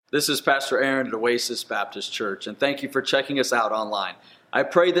This is Pastor Aaron at Oasis Baptist Church, and thank you for checking us out online. I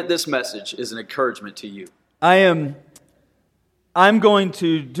pray that this message is an encouragement to you. I'm going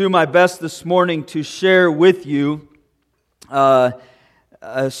to do my best this morning to share with you a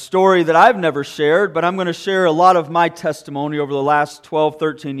story that I've never shared, but I'm going to share a lot of my testimony over the last 12,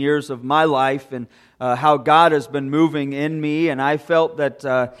 13 years of my life and how God has been moving in me, and I felt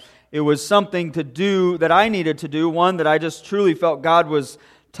that it was something to do that I needed to do, one that I just truly felt God was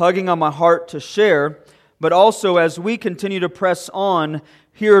tugging on my heart to share, but also as we continue to press on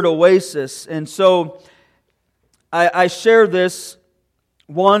here at Oasis. And so I share this.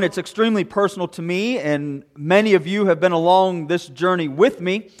 One, it's extremely personal to me, and many of you have been along this journey with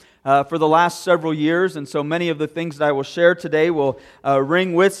me for the last several years, and so many of the things that I will share today will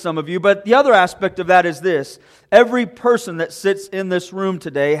ring with some of you. But the other aspect of that is this: every person that sits in this room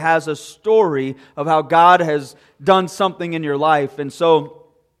today has a story of how God has done something in your life, and so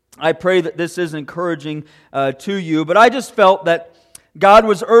I pray that this is encouraging to you. But I just felt that God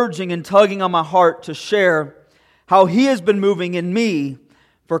was urging and tugging on my heart to share how He has been moving in me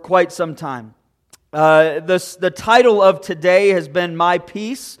for quite some time. The title of today has been My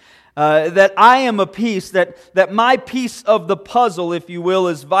Piece. That I am a piece, that my piece of the puzzle, if you will,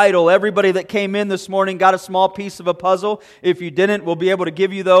 is vital. Everybody that came in this morning got a small piece of a puzzle. If you didn't, we'll be able to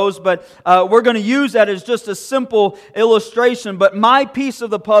give you those. But we're going to use that as just a simple illustration. But my piece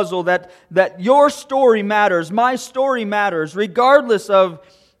of the puzzle, that your story matters, my story matters, regardless of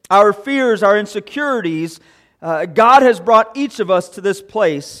our fears, our insecurities. God has brought each of us to this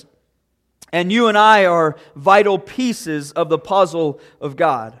place, and you and I are vital pieces of the puzzle of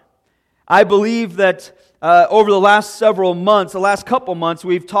God. I believe that over the last several months, the last couple months,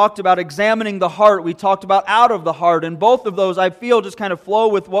 we've talked about examining the heart. We talked about out of the heart. And both of those, I feel, just kind of flow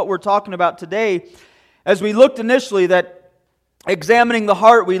with what we're talking about today. As we looked initially that examining the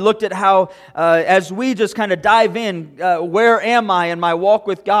heart, we looked at how as we just kind of dive in, where am I in my walk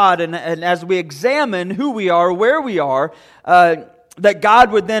with God? And as we examine who we are, where we are, that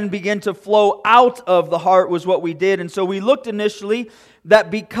God would then begin to flow out of the heart was what we did. And so we looked initially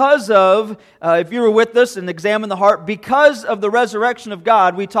that because of, if you were with us and examined the heart, because of the resurrection of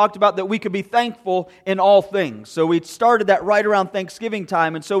God, we talked about that we could be thankful in all things. So we started that right around Thanksgiving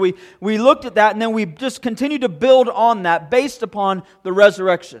time. And so we looked at that, and then we just continued to build on that based upon the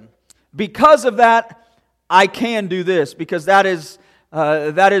resurrection. Because of that, I can do this, because that is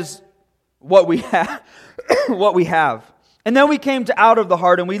what we have. What we have. And then we came to out of the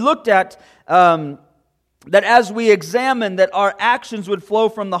heart, and we looked at that as we examine that our actions would flow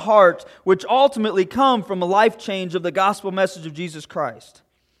from the heart, which ultimately come from a life change of the gospel message of Jesus Christ.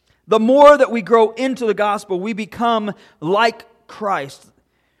 The more that we grow into the gospel, we become like Christ.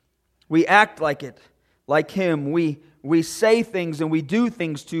 We act like it, like Him. We say things and we do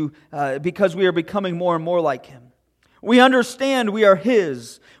things because we are becoming more and more like Him. We understand we are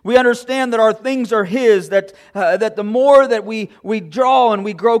His. We understand that our things are His, that the more that we draw and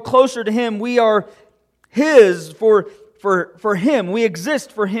we grow closer to Him, we are His for Him. We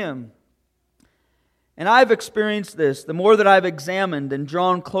exist for Him. And I've experienced this. The more that I've examined and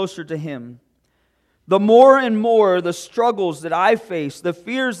drawn closer to Him, the more and more the struggles that I face, the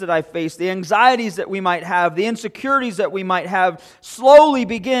fears that I face, the anxieties that we might have, the insecurities that we might have, slowly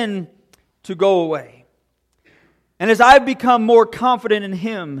begin to go away. And as I've become more confident in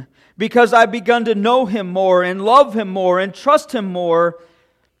Him, because I've begun to know Him more and love Him more and trust Him more,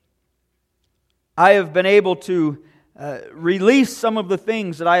 I have been able to release some of the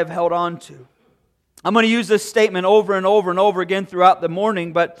things that I have held on to. I'm going to use this statement over and over and over again throughout the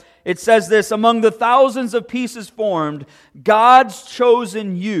morning, but it says this: among the thousands of pieces formed, God's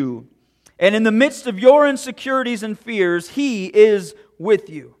chosen you. And in the midst of your insecurities and fears, He is with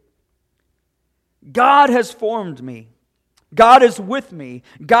you. God has formed me. God is with me.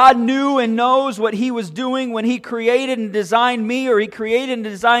 God knew and knows what He was doing when He created and designed me, or He created and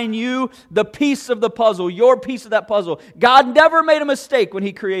designed you, the piece of the puzzle, your piece of that puzzle. God never made a mistake when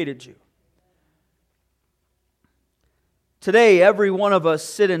He created you. Today, every one of us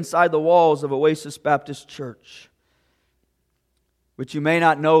sit inside the walls of Oasis Baptist Church, which, you may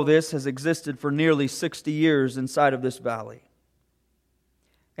not know this, has existed for nearly 60 years inside of this valley.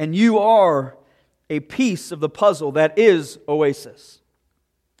 And you are a piece of the puzzle that is Oasis.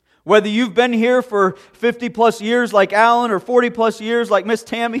 Whether you've been here for 50 plus years like Alan, or 40 plus years like Miss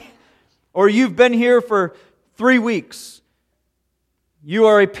Tammy, or you've been here for 3 weeks, you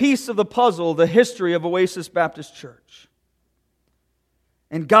are a piece of the puzzle, the history of Oasis Baptist Church.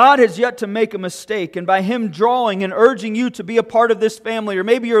 And God has yet to make a mistake. And by Him drawing and urging you to be a part of this family, or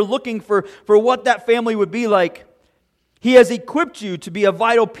maybe you're looking for what that family would be like, He has equipped you to be a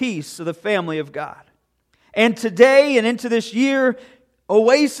vital piece of the family of God. And today and into this year,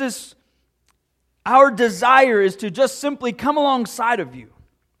 Oasis, our desire is to just simply come alongside of you.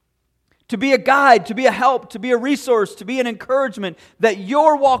 To be a guide, to be a help, to be a resource, to be an encouragement, that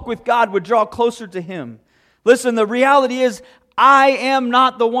your walk with God would draw closer to Him. Listen, the reality is, I am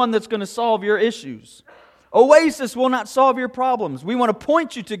not the one that's going to solve your issues. Oasis will not solve your problems. We want to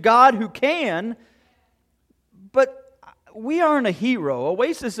point you to God who can, but we aren't a hero.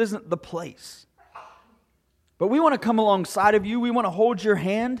 Oasis isn't the place. But we want to come alongside of you. We want to hold your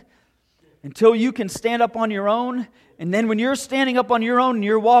hand until you can stand up on your own. And then when you're standing up on your own and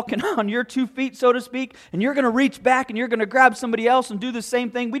you're walking on your 2 feet, so to speak, and you're going to reach back and you're going to grab somebody else and do the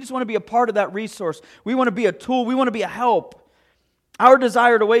same thing, we just want to be a part of that resource. We want to be a tool. We want to be a help. Our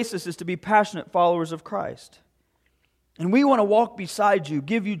desire at Oasis is to be passionate followers of Christ. And we want to walk beside you,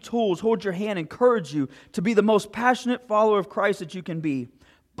 give you tools, hold your hand, encourage you to be the most passionate follower of Christ that you can be.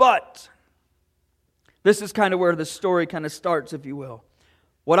 But this is kind of where the story kind of starts, if you will.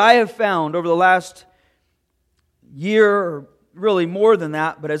 What I have found over the last year, or really more than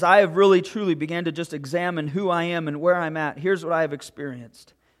that, but as I have really truly began to just examine who I am and where I'm at, here's what I have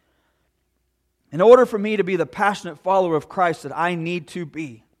experienced. In order for me to be the passionate follower of Christ that I need to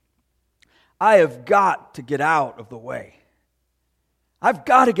be, I have got to get out of the way. I've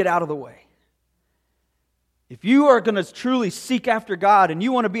got to get out of the way. If you are going to truly seek after God and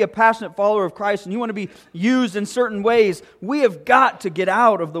you want to be a passionate follower of Christ and you want to be used in certain ways, we have got to get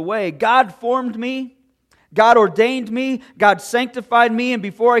out of the way. God formed me. God ordained me. God sanctified me. And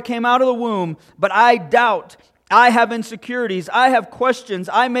before I came out of the womb, but I doubt. I have insecurities. I have questions.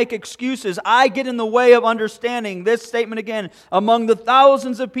 I make excuses. I get in the way of understanding this statement again. Among the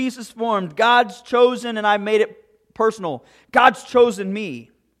thousands of pieces formed, God's chosen, and I made it personal. God's chosen me.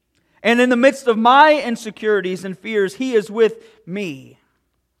 And in the midst of my insecurities and fears, He is with me.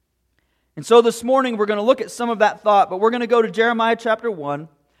 And so this morning we're going to look at some of that thought, but we're going to go to Jeremiah chapter 1.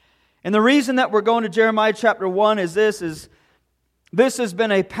 And the reason that we're going to Jeremiah chapter 1 is this has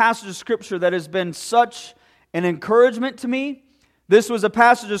been a passage of Scripture that has been such an encouragement to me. This was a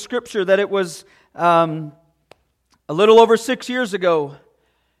passage of Scripture that it was a little over 6 years ago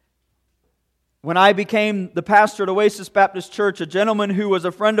when I became the pastor at Oasis Baptist Church. A gentleman who was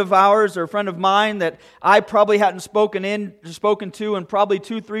a friend of ours or a friend of mine that I probably hadn't spoken to in probably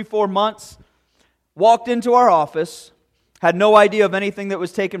 2, 3, 4 months walked into our office, had no idea of anything that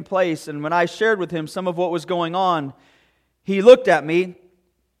was taking place, and when I shared with him some of what was going on, he looked at me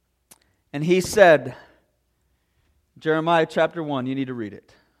and he said, Jeremiah chapter 1, you need to read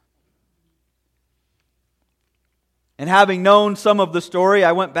it. And having known some of the story,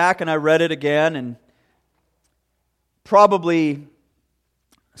 I went back and I read it again, and probably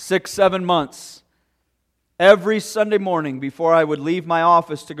 6, 7 months, every Sunday morning before I would leave my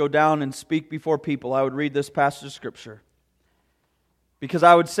office to go down and speak before people, I would read this passage of Scripture. Because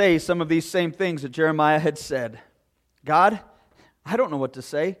I would say some of these same things that Jeremiah had said. God, I don't know what to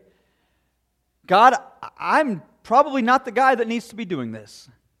say. God, I'm probably not the guy that needs to be doing this.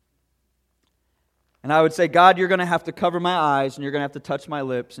 And I would say, God, you're going to have to cover my eyes and you're going to have to touch my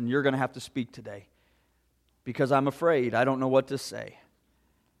lips and you're going to have to speak today. Because I'm afraid. I don't know what to say.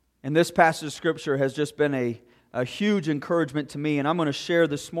 And this passage of Scripture has just been a huge encouragement to me. And I'm going to share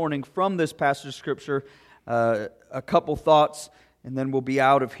this morning from this passage of Scripture a couple thoughts. And then we'll be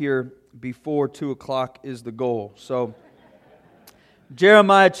out of here before 2 o'clock is the goal. So,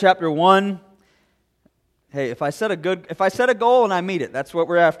 Jeremiah chapter 1. Hey, if I set a goal and I meet it, that's what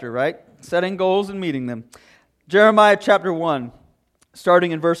we're after, right? Setting goals and meeting them. Jeremiah chapter 1,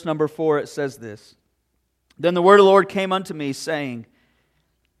 starting in verse number 4, it says this. Then the word of the Lord came unto me, saying,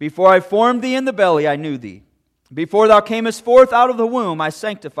 Before I formed thee in the belly, I knew thee. Before thou camest forth out of the womb, I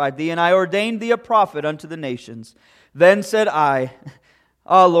sanctified thee, and I ordained thee a prophet unto the nations. Then said I,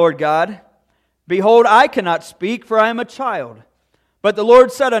 Ah, Lord God, behold, I cannot speak, for I am a child. But the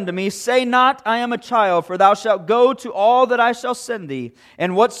Lord said unto me, Say not, I am a child, for thou shalt go to all that I shall send thee,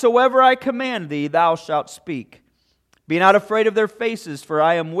 and whatsoever I command thee, thou shalt speak. Be not afraid of their faces, for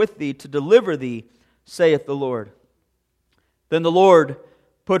I am with thee to deliver thee, saith the Lord. Then the Lord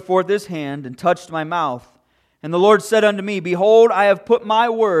put forth his hand and touched my mouth. And the Lord said unto me, Behold, I have put my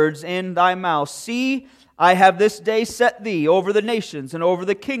words in thy mouth. See, I have this day set thee over the nations and over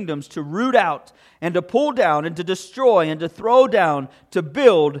the kingdoms to root out and to pull down and to destroy and to throw down, to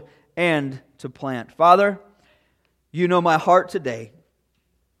build and to plant. Father, you know my heart today.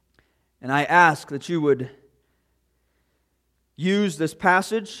 And I ask that you would use this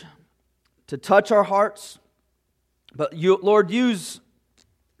passage to touch our hearts. But you, Lord, use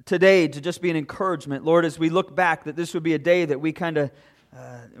today to just be an encouragement, Lord, as we look back, that this would be a day that we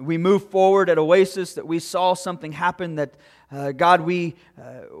we move forward at Oasis, that we saw something happen, that God, we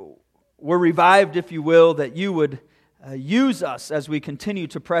were revived, if you will, that you would use us as we continue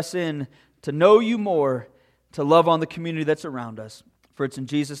to press in to know you more, to love on the community that's around us. For it's in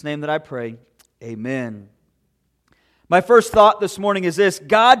Jesus' name that I pray. Amen. My first thought this morning is this: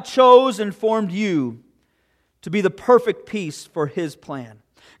 God chose and formed you to be the perfect piece for His plan.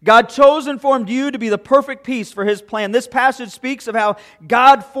 God chose and formed you to be the perfect piece for His plan. This passage speaks of how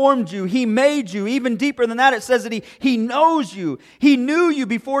God formed you. He made you. Even deeper than that, it says that He knows you. He knew you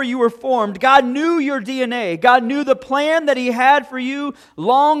before you were formed. God knew your DNA. God knew the plan that He had for you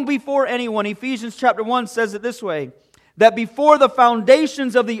long before anyone. Ephesians chapter 1 says it this way, that before the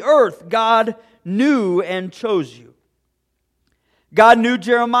foundations of the earth, God knew and chose you. God knew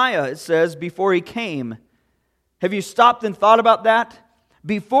Jeremiah, it says, before he came. Have you stopped and thought about that?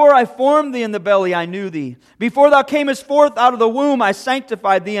 Before I formed thee in the belly, I knew thee. Before thou camest forth out of the womb, I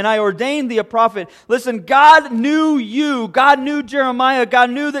sanctified thee, and I ordained thee a prophet. Listen, God knew you. God knew Jeremiah. God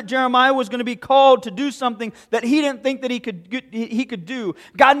knew that Jeremiah was going to be called to do something that he didn't think that he could do.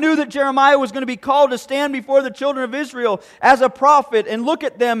 God knew that Jeremiah was going to be called to stand before the children of Israel as a prophet and look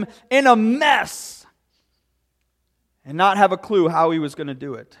at them in a mess and not have a clue how he was going to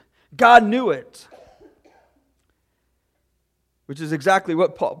do it. God knew it. Which is exactly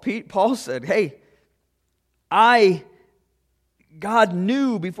what Paul said. Hey, God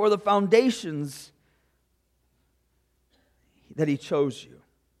knew before the foundations that He chose you.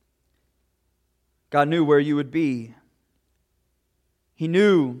 God knew where you would be. He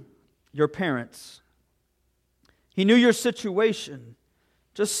knew your parents. He knew your situation.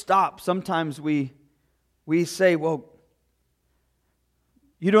 Just stop. Sometimes we say, well,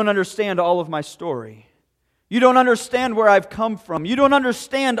 you don't understand all of my story. You don't understand where I've come from. You don't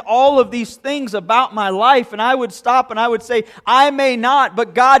understand all of these things about my life. And I would stop and I would say, I may not,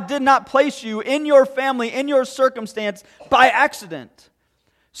 but God did not place you in your family, in your circumstance, by accident.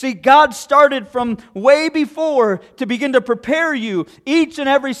 See, God started from way before to begin to prepare you each and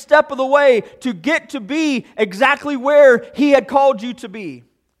every step of the way to get to be exactly where He had called you to be.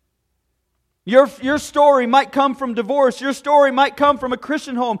 Your story might come from divorce. Your story might come from a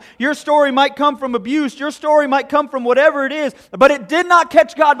Christian home. Your story might come from abuse. Your story might come from whatever it is. But it did not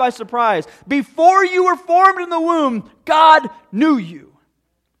catch God by surprise. Before you were formed in the womb, God knew you.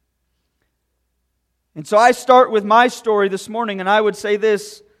 And so I start with my story this morning, and I would say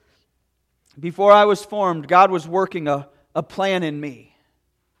this: before I was formed, God was working a plan in me.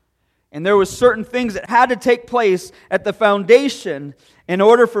 And there was certain things that had to take place at the foundation in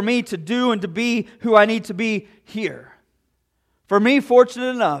order for me to do and to be who I need to be here. For me, fortunate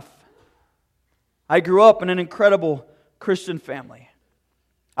enough, I grew up in an incredible Christian family.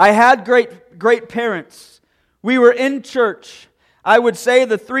 I had great parents. We were in church. I would say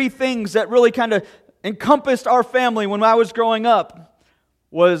the three things that really kind of encompassed our family when I was growing up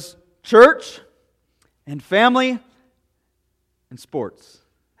was church and family and sports.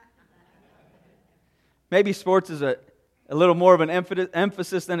 Maybe sports is a little more of an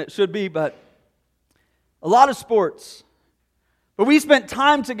emphasis than it should be, but a lot of sports. But we spent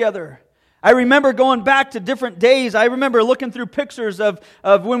time together. I remember going back to different days. I remember looking through pictures of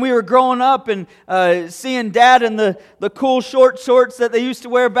when we were growing up and seeing Dad in the cool short shorts that they used to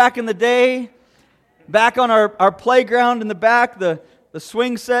wear back in the day. Back on our playground in the back, the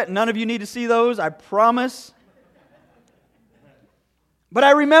swing set. None of you need to see those, I promise. But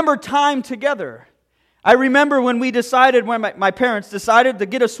I remember time together. I remember when my parents decided to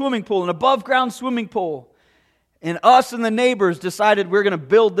get a swimming pool, an above-ground swimming pool. And us and the neighbors decided we're going to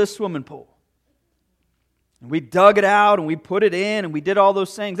build this swimming pool. And we dug it out and we put it in and we did all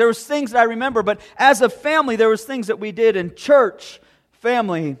those things. There was things that I remember, but as a family, there was things that we did in church,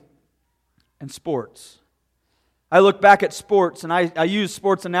 family, and sports. I look back at sports, and I use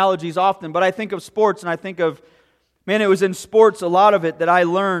sports analogies often, but I think of sports and I think of, man, it was in sports, a lot of it, that I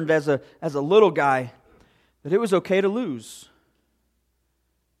learned as a little guy, that it was okay to lose.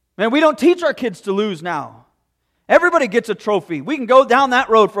 Man, we don't teach our kids to lose now. Everybody gets a trophy. We can go down that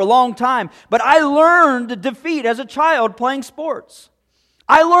road for a long time. But I learned defeat as a child playing sports.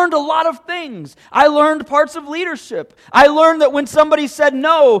 I learned a lot of things. I learned parts of leadership. I learned that when somebody said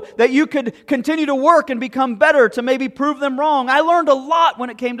no, that you could continue to work and become better to maybe prove them wrong. I learned a lot when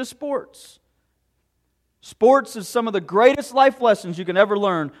it came to sports. Sports is some of the greatest life lessons you can ever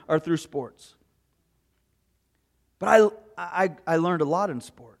learn are through sports. But I learned a lot in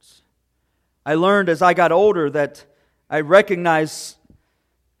sports. I learned as I got older that I recognized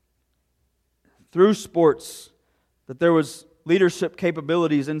through sports that there was leadership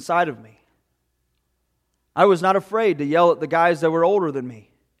capabilities inside of me. I was not afraid to yell at the guys that were older than me,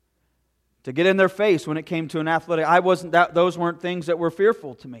 to get in their face when it came to an athletic. Those weren't things that were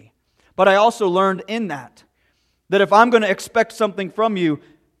fearful to me. But I also learned in that if I'm going to expect something from you,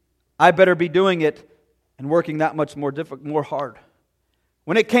 I better be doing it and working that much more hard.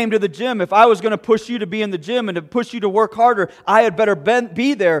 When it came to the gym, if I was going to push you to be in the gym and to push you to work harder, I had better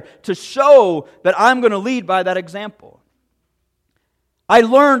be there to show that I'm going to lead by that example. I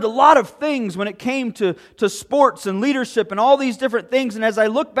learned a lot of things when it came to sports and leadership and all these different things. And as I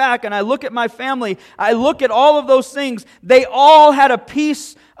look back and I look at my family, I look at all of those things. They all had a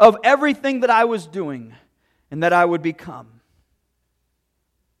piece of everything that I was doing and that I would become.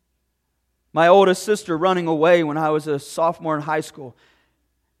 My oldest sister running away when I was a sophomore in high school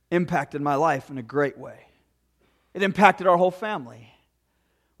impacted my life in a great way. It impacted our whole family.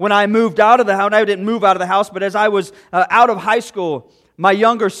 When I moved out of the house, I didn't move out of the house, but as I was out of high school, my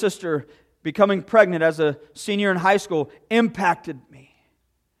younger sister becoming pregnant as a senior in high school impacted me.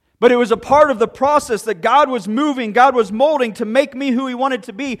 But it was a part of the process that God was moving, God was molding to make me who He wanted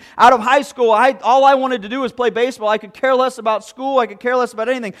to be. Out of high school, all I wanted to do was play baseball. I could care less about school. I could care less about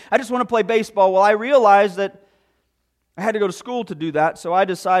anything. I just want to play baseball. Well, I realized that I had to go to school to do that, so I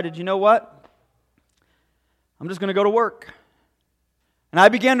decided, you know what? I'm just going to go to work. And I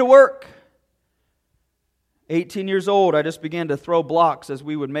began to work. 18 years old, I just began to throw blocks as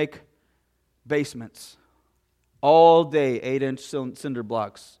we would make basements. All day, 8-inch cinder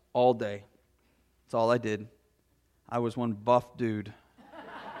blocks. All day. That's all I did. I was one buff dude.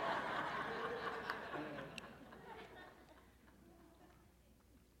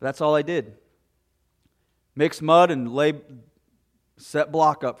 That's all I did. Mix mud and set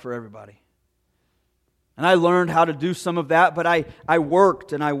block up for everybody. And I learned how to do some of that, but I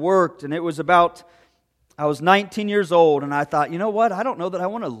worked, and it was about, I was 19 years old, and I thought, you know what, I don't know that I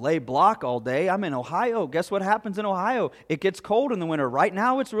want to lay block all day. I'm in Ohio. Guess what happens in Ohio? It gets cold in the winter. Right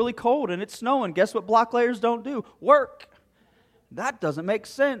now it's really cold, and it's snowing. Guess what block layers don't do? Work. That doesn't make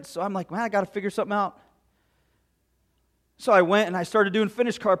sense. So I'm like, man, I got to figure something out. So I went and I started doing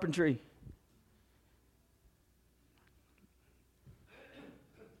finish carpentry.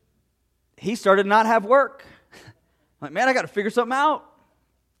 He started to not have work. I'm like, man, I got to figure something out.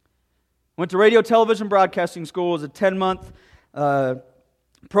 Went to radio, television, broadcasting school. It was a 10-month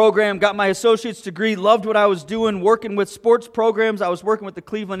program. Got my associate's degree. Loved what I was doing, working with sports programs. I was working with the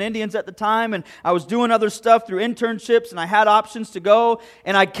Cleveland Indians at the time, and I was doing other stuff through internships, and I had options to go.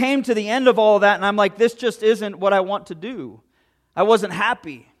 And I came to the end of all of that, and I'm like, this just isn't what I want to do. I wasn't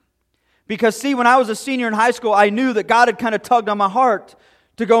happy. Because, see, when I was a senior in high school, I knew that God had kind of tugged on my heart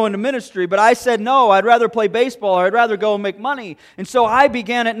to go into ministry, but I said no, I'd rather play baseball, or I'd rather go and make money. And so I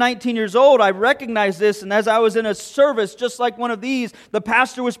began at 19 years old. I recognized this, and as I was in a service just like one of these, the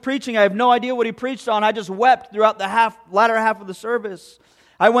pastor was preaching. I have no idea what he preached on. I just wept throughout the latter half of the service.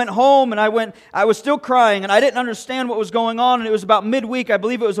 I went home, and I was still crying, and I didn't understand what was going on, and it was about midweek. I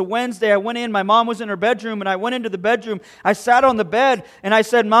believe it was a Wednesday. I went in, my mom was in her bedroom, and I went into the bedroom. I sat on the bed, and I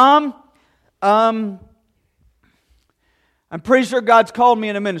said, Mom, I'm pretty sure God's called me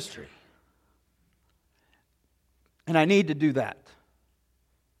in a ministry. And I need to do that.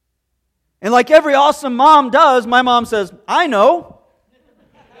 And like every awesome mom does, my mom says, I know.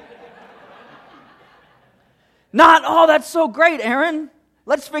 Not, oh, that's so great, Aaron.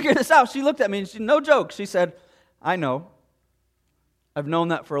 Let's figure this out. She looked at me and no joke. She said, I know. I've known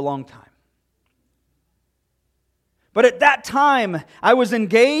that for a long time. But at that time, I was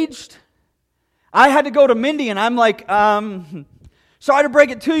engaged. I had to go to Mindy, and I'm like, sorry to break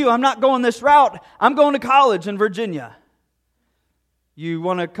it to you, I'm not going this route. I'm going to college in Virginia. You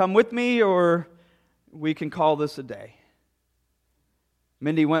want to come with me, or we can call this a day?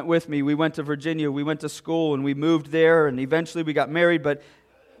 Mindy went with me. We went to Virginia. We went to school, and we moved there, and eventually we got married, but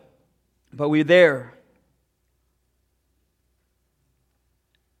we were there.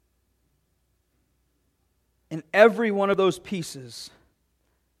 And every one of those pieces,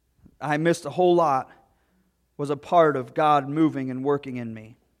 I missed a whole lot, was a part of God moving and working in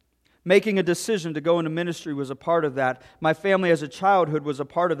me. Making a decision to go into ministry was a part of that. My family as a childhood was a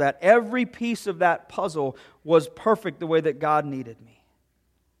part of that. Every piece of that puzzle was perfect the way that God needed me.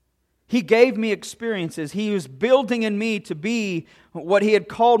 He gave me experiences. He was building in me to be what He had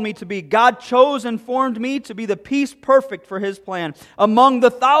called me to be. God chose and formed me to be the piece perfect for His plan. Among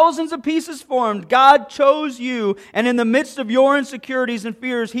the thousands of pieces formed, God chose you, and in the midst of your insecurities and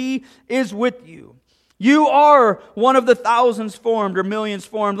fears, He is with you. You are one of the thousands formed or millions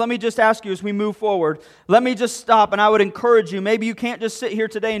formed. Let me just ask you as we move forward, let me just stop, and I would encourage you, maybe you can't just sit here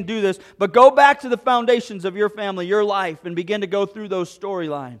today and do this, but go back to the foundations of your family, your life, and begin to go through those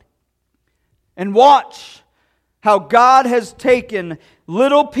storylines. And watch how God has taken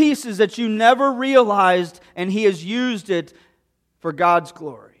little pieces that you never realized, and He has used it for God's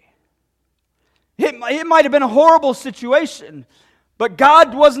glory. It might have been a horrible situation, but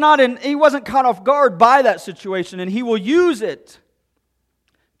God He wasn't caught off guard by that situation, and He will use it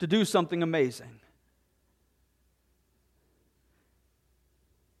to do something amazing.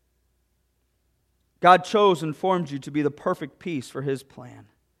 God chose and formed you to be the perfect piece for His plan.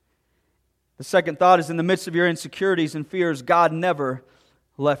 The second thought is, in the midst of your insecurities and fears, God never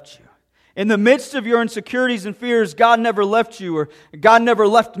left you. In the midst of your insecurities and fears, God never left you, or God never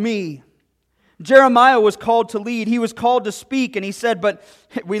left me. Jeremiah was called to lead. He was called to speak, and he said, but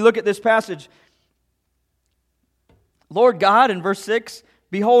we look at this passage. Lord God, in verse 6,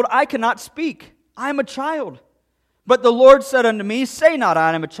 behold, I cannot speak. I am a child. But the Lord said unto me, say not,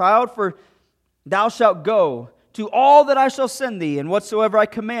 I am a child, for thou shalt go to all that I shall send thee, and whatsoever I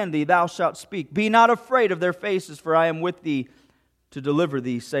command thee, thou shalt speak. Be not afraid of their faces, for I am with thee to deliver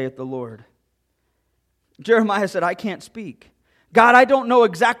thee, saith the Lord. Jeremiah said, I can't speak. God, I don't know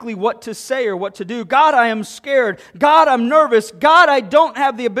exactly what to say or what to do. God, I am scared. God, I'm nervous. God, I don't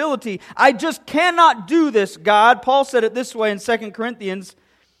have the ability. I just cannot do this, God. Paul said it this way in 2 Corinthians,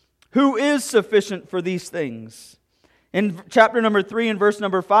 who is sufficient for these things? In chapter number 3 and verse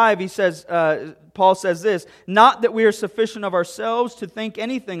number 5, he says, Paul says this, not that we are sufficient of ourselves to think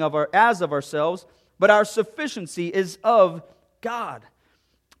anything of ourselves, but our sufficiency is of God.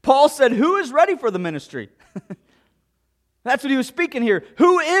 Paul said, who is ready for the ministry? That's what he was speaking here.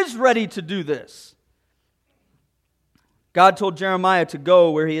 Who is ready to do this? God told Jeremiah to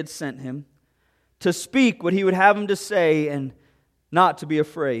go where He had sent him, to speak what He would have him to say, and not to be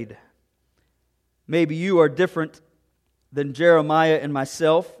afraid. Maybe you are different than Jeremiah and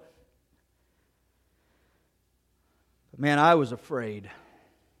myself. But man, I was afraid.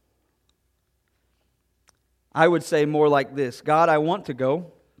 I would say more like this, God, I want to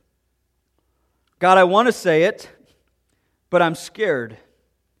go. God, I want to say it, but I'm scared.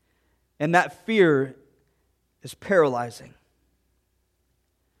 And that fear is paralyzing.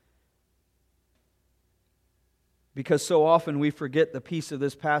 Because so often we forget the piece of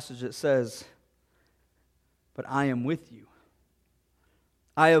this passage that says, but I am with you.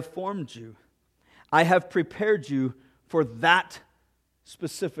 I have formed you. I have prepared you for that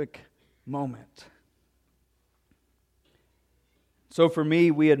specific moment. So for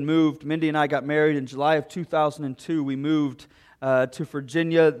me, we had moved, Mindy and I got married in July of 2002. We moved to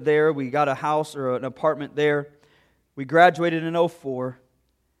Virginia there. We got a house or an apartment there. We graduated in 2004.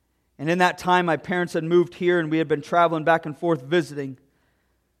 And in that time, my parents had moved here and we had been traveling back and forth visiting.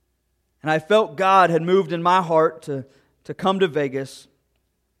 And I felt God had moved in my heart to come to Vegas.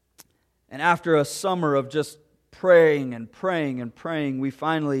 And after a summer of just praying and praying and praying, we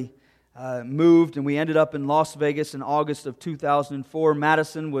finally moved, and we ended up in Las Vegas in August of 2004.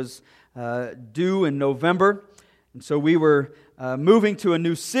 Madison was due in November, and so we were moving to a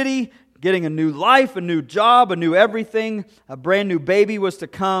new city, getting a new life, a new job, a new everything. A brand new baby was to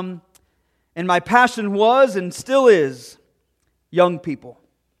come, and my passion was and still is young people.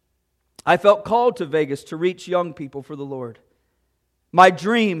 I felt called to Vegas to reach young people for the Lord. My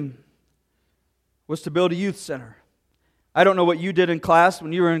dream was to build a youth center. I don't know what you did in class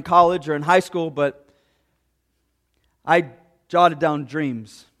when you were in college or in high school, but I jotted down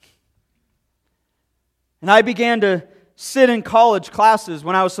dreams. And I began to sit in college classes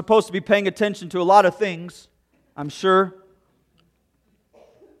when I was supposed to be paying attention to a lot of things, I'm sure.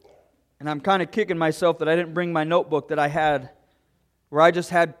 And I'm kind of kicking myself that I didn't bring my notebook that I had, where I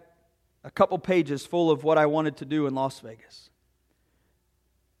just had a couple pages full of what I wanted to do in Las Vegas.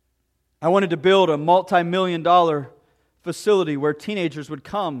 I wanted to build a multi-million-dollar facility where teenagers would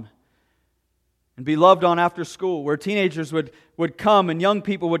come and be loved on after school, where teenagers would come and young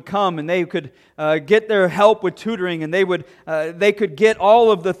people would come and they could get their help with tutoring, and they could get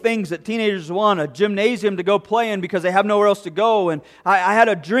all of the things that teenagers want, a gymnasium to go play in because they have nowhere else to go. And I had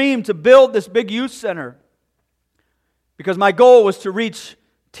a dream to build this big youth center because my goal was to reach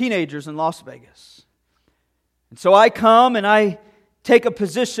teenagers in Las Vegas. And so I come and I take a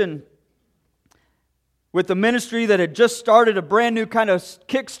position with the ministry that had just started a brand new kind of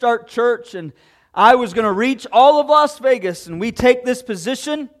kickstart church, and I was going to reach all of Las Vegas, and we take this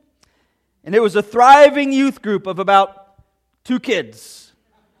position, and it was a thriving youth group of about 2 kids.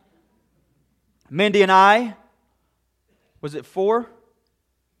 Mindy and I, was it 4?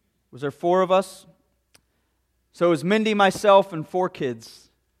 Was there 4 of us? So it was Mindy, myself, and 4 kids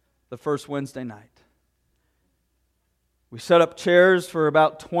the first Wednesday night. We set up chairs for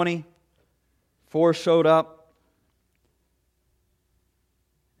about 20. 4 showed up.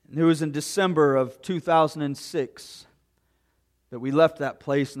 And it was in December of 2006 that we left that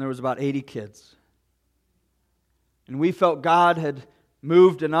place, and there was about 80 kids. And we felt God had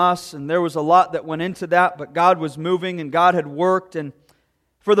moved in us, and there was a lot that went into that, but God was moving and God had worked. And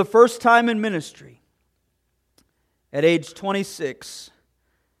for the first time in ministry, at age 26,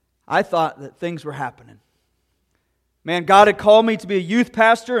 I thought that things were happening. Man, God had called me to be a youth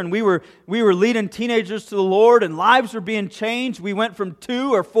pastor, and we were leading teenagers to the Lord, and lives were being changed. We went from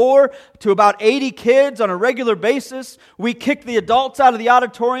 2 or 4 to about 80 kids on a regular basis. We kicked the adults out of the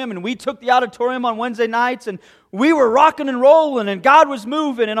auditorium, and we took the auditorium on Wednesday nights, and we were rocking and rolling, and God was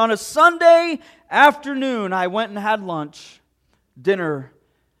moving. And on a Sunday afternoon, I went and had lunch, dinner,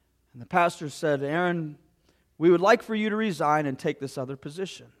 and the pastor said, "Aaron, we would like for you to resign and take this other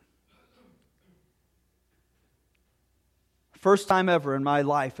position." First time ever in my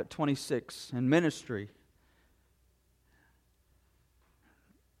life at 26 in ministry.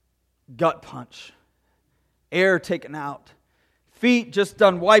 Gut punch. Air taken out. Feet just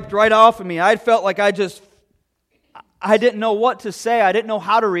done wiped right off of me. I felt like I didn't know what to say. I didn't know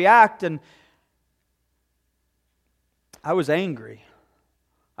how to react. And I was angry.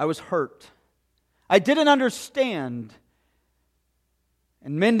 I was hurt. I didn't understand.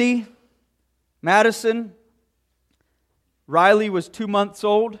 And Mindy, Madison, Riley was 2 months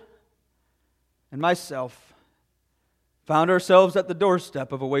old, and myself found ourselves at the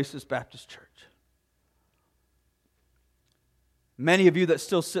doorstep of Oasis Baptist Church. Many of you that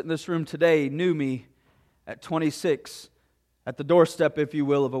still sit in this room today knew me at 26, at the doorstep, if you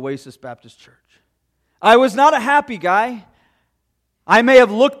will, of Oasis Baptist Church. I was not a happy guy. I may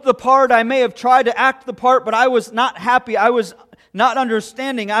have looked the part, I may have tried to act the part, but I was not happy. I was not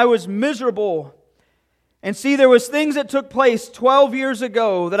understanding. I was miserable. And see, there was things that took place 12 years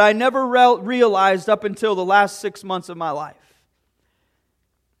ago that I never realized up until the last 6 months of my life.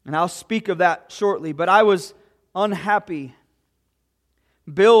 And I'll speak of that shortly, but I was unhappy.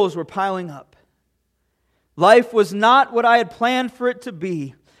 Bills were piling up. Life was not what I had planned for it to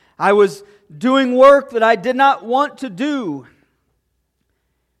be. I was doing work that I did not want to do.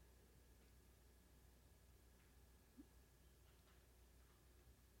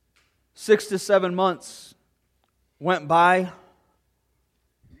 Six to 7 months went by.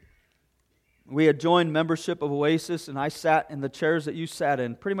 We had joined membership of Oasis, and I sat in the chairs that you sat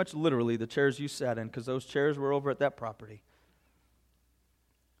in, pretty much literally the chairs you sat in, because those chairs were over at that property.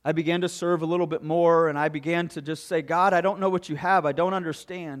 I began to serve a little bit more, and I began to just say, "God, I don't know what you have. I don't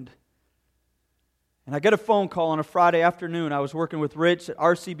understand." And I get a phone call on a Friday afternoon. I was working with Rich at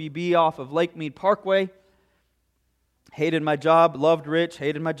RCBB off of Lake Mead Parkway. Hated my job, loved Rich,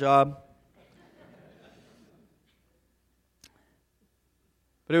 hated my job.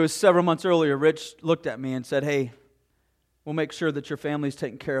 But it was several months earlier, Rich looked at me and said, "Hey, we'll make sure that your family's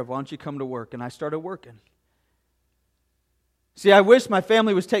taken care of. Why don't you come to work?" And I started working. See, I wish my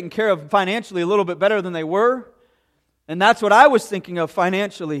family was taken care of financially a little bit better than they were. And that's what I was thinking of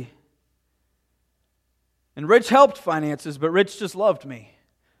financially. And Rich helped finances, but Rich just loved me.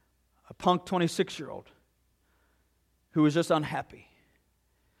 A punk 26-year-old who was just unhappy.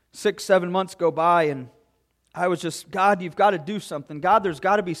 6, 7 months go by, and I was just, "God, you've got to do something. God, there's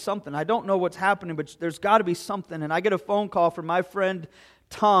got to be something. I don't know what's happening, but there's got to be something." And I get a phone call from my friend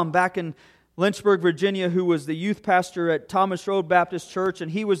Tom back in Lynchburg, Virginia, who was the youth pastor at Thomas Road Baptist Church,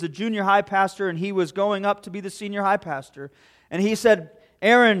 and he was the junior high pastor, and he was going up to be the senior high pastor. And he said,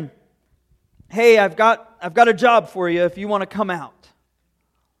 "Aaron, hey, I've got a job for you if you want to come out."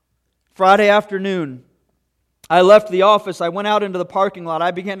 Friday afternoon, I left the office. I went out into the parking lot.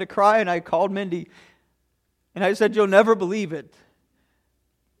 I began to cry, and I called Mindy. And I said, "You'll never believe it.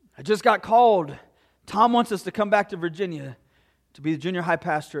 I just got called. Tom wants us to come back to Virginia to be the junior high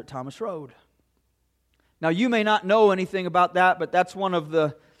pastor at Thomas Road." Now, you may not know anything about that, but that's one of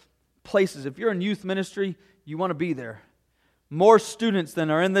the places. If you're in youth ministry, you want to be there. More students than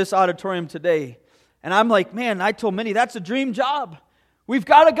are in this auditorium today. And I'm like, man, I told Minnie, that's a dream job. We've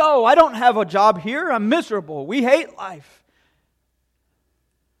got to go. I don't have a job here. I'm miserable. We hate life.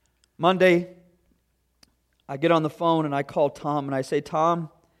 Monday, I get on the phone and I call Tom and I say,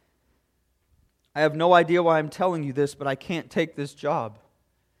 "Tom, I have no idea why I'm telling you this, but I can't take this job."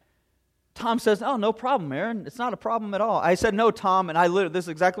 Tom says, "Oh, no problem, Aaron. It's not a problem at all." I said, "No, Tom," and this is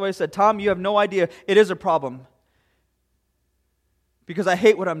exactly what I said. "Tom, you have no idea. It is a problem. Because I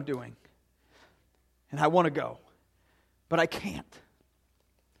hate what I'm doing. And I want to go. But I can't.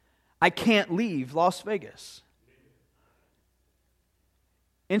 I can't leave Las Vegas.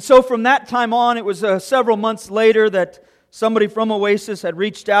 And so from that time on, it was several months later that somebody from Oasis had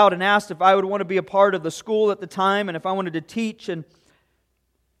reached out and asked if I would want to be a part of the school at the time and if I wanted to teach. And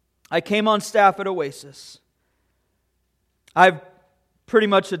I came on staff at Oasis. I've pretty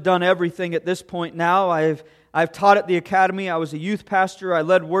much done everything at this point now. I've taught at the academy. I was a youth pastor. I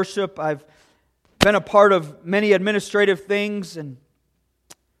led worship. I've been a part of many administrative things. And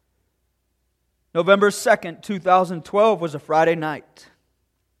November 2nd, 2012 was a Friday night.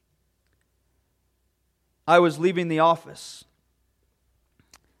 I was leaving the office.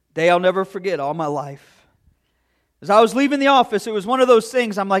 Day I'll never forget all my life. As I was leaving the office, it was one of those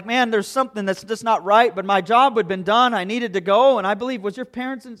things, I'm like, man, there's something that's just not right, but my job had been done, I needed to go, and I believe, was your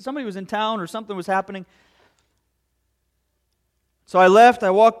parents, somebody was in town or something was happening. So I left, I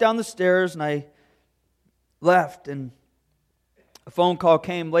walked down the stairs, and I left, and a phone call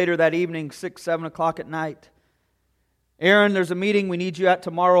came later that evening, 6, 7 o'clock at night. Aaron, there's a meeting we need you at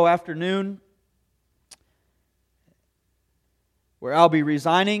tomorrow afternoon, where I'll be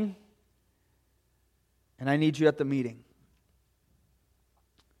resigning, and I need you at the meeting.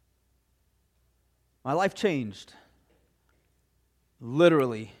 My life changed,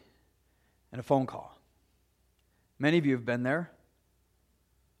 literally, in a phone call. Many of you have been there.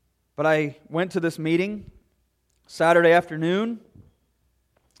 But I went to this meeting Saturday afternoon,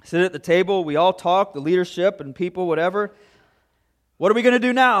 sit at the table, we all talk, the leadership and people, whatever. What are we going to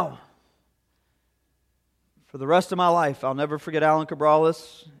do now? For the rest of my life, I'll never forget Alan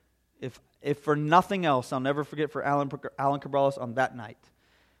Cabrales. If for nothing else, I'll never forget for Alan Cabrales on that night.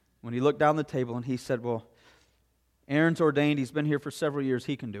 When he looked down the table and he said, well, Aaron's ordained, he's been here for several years,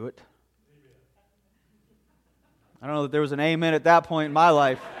 he can do it. I don't know that there was an amen at that point in my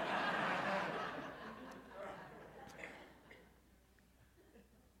life.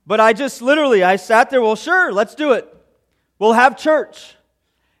 But I sat there, well, sure, let's do it. We'll have church.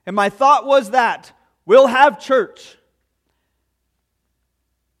 And my thought was that, we'll have church.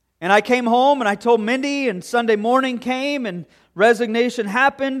 And I came home and I told Mindy, and Sunday morning came and resignation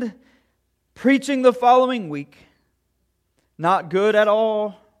happened. Preaching the following week. Not good at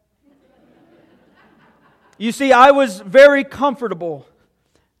all. You see, I was very comfortable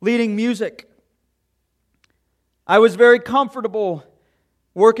leading music. I was very comfortable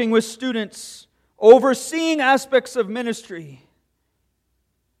working with students, overseeing aspects of ministry.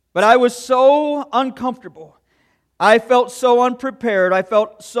 But I was so uncomfortable. I felt so unprepared. I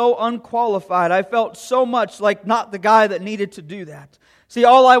felt so unqualified. I felt so much like not the guy that needed to do that. See,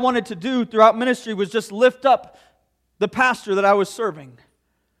 all I wanted to do throughout ministry was just lift up the pastor that I was serving.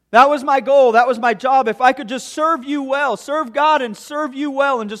 That was my goal. That was my job. If I could just serve you well, serve God and serve you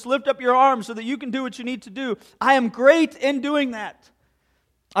well, and just lift up your arms so that you can do what you need to do, I am great in doing that.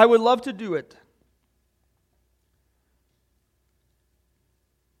 I would love to do it.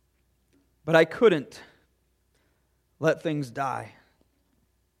 But I couldn't let things die.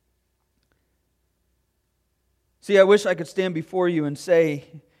 See, I wish I could stand before you and say,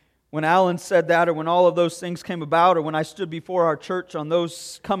 when Alan said that, or when all of those things came about, or when I stood before our church on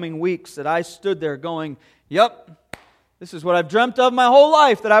those coming weeks, that I stood there going, yep, this is what I've dreamt of my whole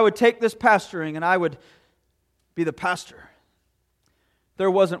life, that I would take this pastoring and I would be the pastor. There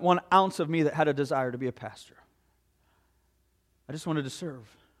wasn't 1 ounce of me that had a desire to be a pastor. I just wanted to serve.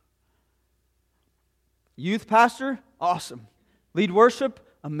 Youth pastor? Awesome. Lead worship?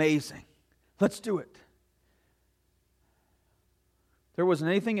 Amazing. Let's do it. There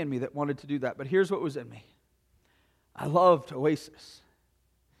wasn't anything in me that wanted to do that, but here's what was in me. I loved Oasis.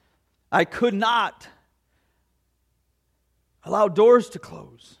 I could not allow doors to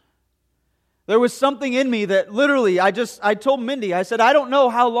close. There was something in me that literally, I told Mindy, I said, I don't know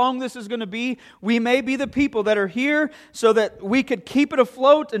how long this is going to be. We may be the people that are here so that we could keep it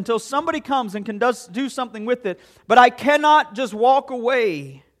afloat until somebody comes and can do something with it. But I cannot just walk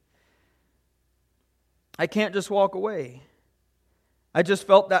away. I can't just walk away. I just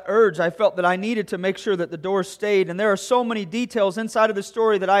felt that urge. I felt that I needed to make sure that the door stayed. And there are so many details inside of the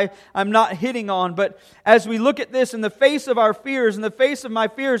story that I'm not hitting on. But as we look at this, in the face of our fears, in the face of my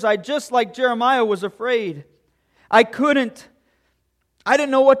fears, I just like Jeremiah was afraid. I didn't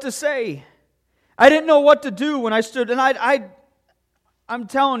know what to say. I didn't know what to do when I stood. And I'm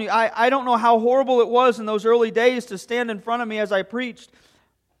telling you, I don't know how horrible it was in those early days to stand in front of me as I preached.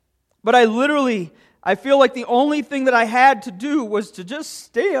 But I feel like the only thing that I had to do was to just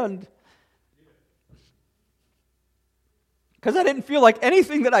stand. Because I didn't feel like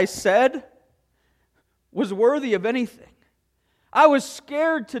anything that I said was worthy of anything. I was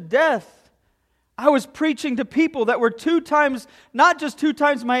scared to death. I was preaching to people that were not just 2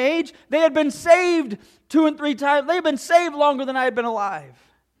 times my age, they had been saved 2 and 3 times. They had been saved longer than I had been alive.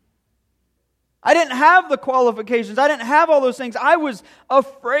 I didn't have the qualifications. I didn't have all those things. I was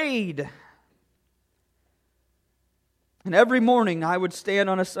afraid. And every morning I would stand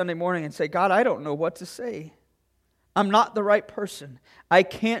on a Sunday morning and say, God, I don't know what to say. I'm not the right person. I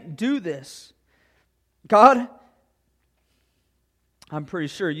can't do this. God, I'm pretty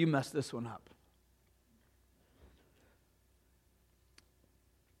sure you messed this one up.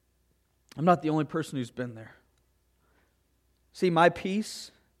 I'm not the only person who's been there. See, my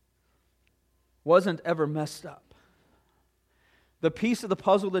peace wasn't ever messed up. The piece of the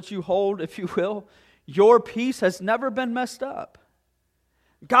puzzle that you hold, if you will, your peace has never been messed up.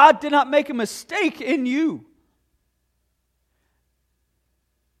 God did not make a mistake in you.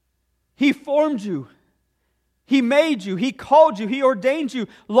 He formed you. He made you. He called you. He ordained you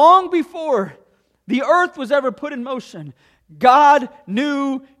long before the earth was ever put in motion. God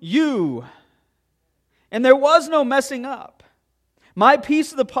knew you. And there was no messing up. My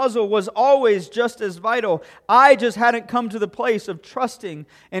piece of the puzzle was always just as vital. I just hadn't come to the place of trusting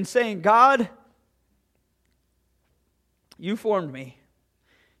and saying, God, you formed me.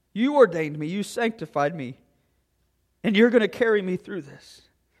 You ordained me. You sanctified me. And you're going to carry me through this.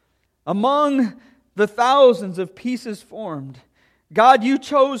 Among the thousands of pieces formed, God, you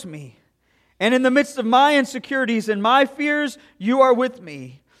chose me. And in the midst of my insecurities and my fears, you are with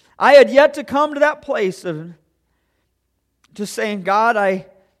me. I had yet to come to that place of just saying, God,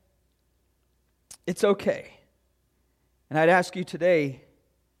 it's okay. And I'd ask you today,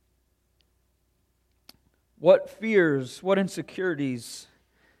 what fears, what insecurities,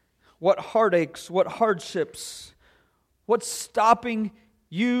 what heartaches, what hardships, what's stopping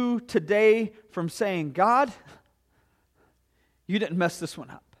you today from saying, God, you didn't mess this one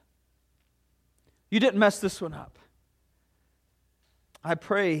up. You didn't mess this one up. I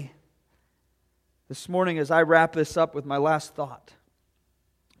pray this morning as I wrap this up with my last thought,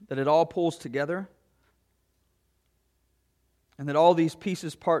 that it all pulls together and that all these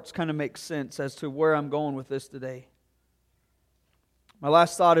pieces, parts kind of make sense as to where I'm going with this today. My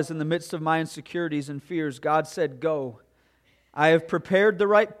last thought is, in the midst of my insecurities and fears, God said, go. I have prepared the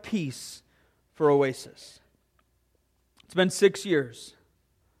right piece for Oasis. It's been 6 years.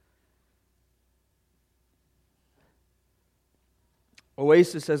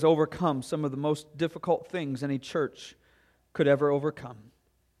 Oasis has overcome some of the most difficult things any church could ever overcome.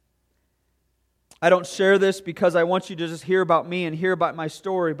 I don't share this because I want you to just hear about me and hear about my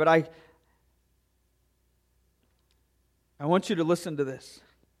story, but I want you to listen to this.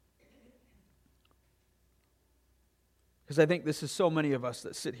 Because I think this is so many of us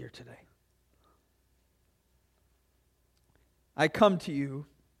that sit here today. I come to you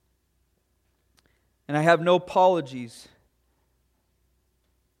and I have no apologies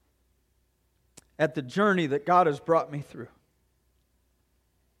at the journey that God has brought me through.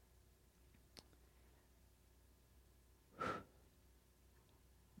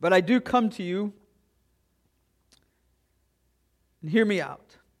 But I do come to you, and hear me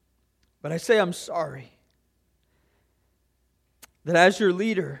out, but I say I'm sorry that as your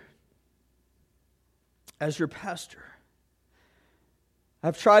leader, as your pastor,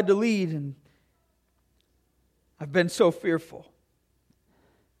 I've tried to lead and I've been so fearful.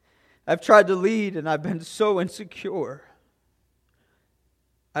 I've tried to lead and I've been so insecure.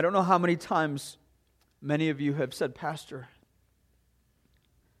 I don't know how many times many of you have said, Pastor,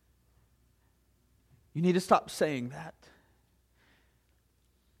 you need to stop saying that.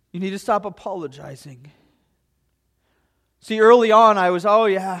 You need to stop apologizing. See, early on I was, oh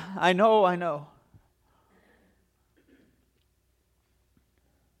yeah, I know.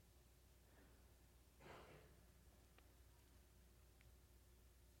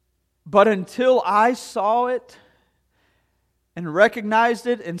 But until I saw it and recognized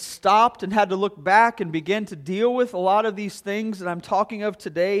it and stopped and had to look back and begin to deal with a lot of these things that I'm talking of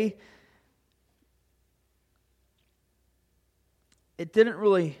today, it didn't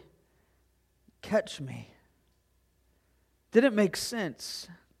really catch me. Didn't make sense.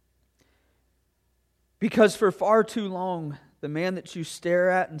 Because for far too long, the man that you stare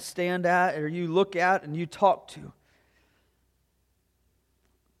at and stand at, or you look at and you talk to,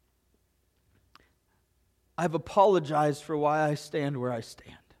 I've apologized for why I stand where I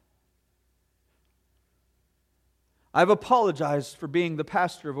stand. I've apologized for being the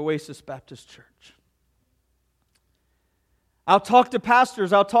pastor of Oasis Baptist Church. I'll talk to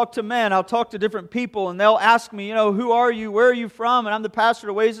pastors, I'll talk to men, I'll talk to different people, and they'll ask me, who are you, where are you from? And I'm the pastor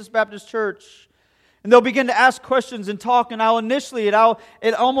of Oasis Baptist Church. And they'll begin to ask questions and talk, and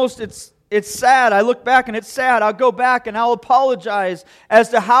it's sad. I look back and it's sad. I'll go back and I'll apologize as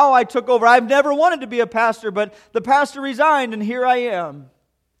to how I took over. I've never wanted to be a pastor, but the pastor resigned and here I am.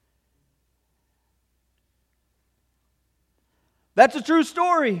 That's a true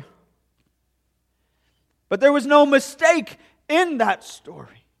story. But there was no mistake in that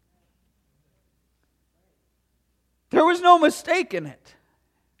story. There was no mistake in it.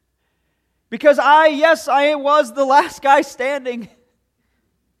 Because I was the last guy standing.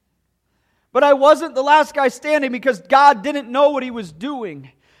 But I wasn't the last guy standing because God didn't know what He was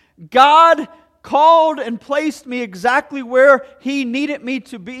doing. God called and placed me exactly where He needed me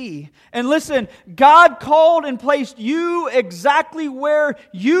to be. And listen, God called and placed you exactly where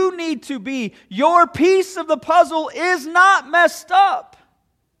you need to be. Your piece of the puzzle is not messed up.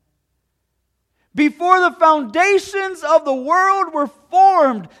 Before the foundations of the world were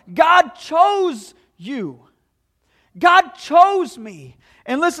formed, God chose you. God chose me.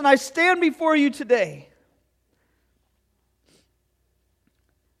 And listen, I stand before you today.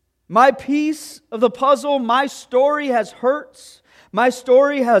 My piece of the puzzle, my story has hurts. My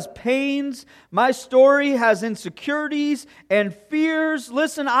story has pains. My story has insecurities and fears.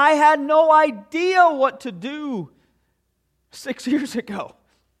 Listen, I had no idea what to do 6 years ago.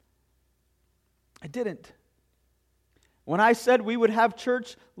 I didn't. When I said we would have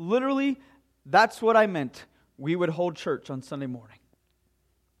church, literally, that's what I meant. We would hold church on Sunday morning.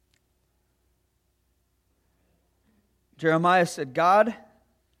 Jeremiah said, God,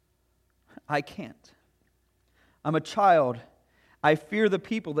 I can't. I'm a child. I fear the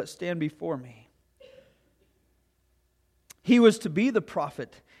people that stand before me. He was to be the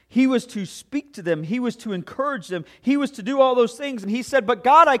prophet. He was to speak to them. He was to encourage them. He was to do all those things. And he said, but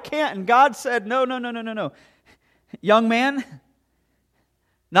God, I can't. And God said, no. Young man,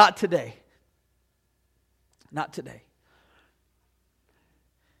 not today. Not today.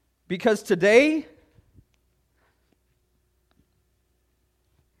 Because today,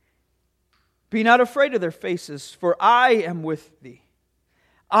 be not afraid of their faces, for I am with thee.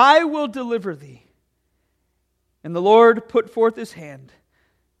 I will deliver thee. And the Lord put forth His hand,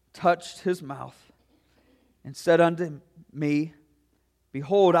 touched his mouth, and said unto me,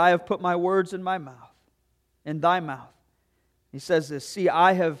 behold, I have put my words in thy mouth. He says this, see,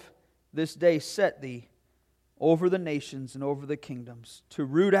 I have this day set thee over the nations and over the kingdoms, to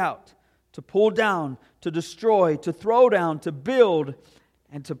root out, to pull down, to destroy, to throw down, to build,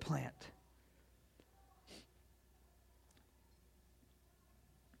 and to plant.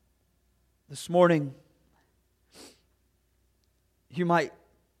 This morning, you might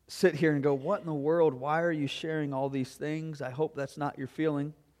sit here and go, what in the world? Why are you sharing all these things? I hope that's not your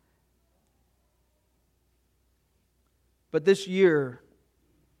feeling. But this year,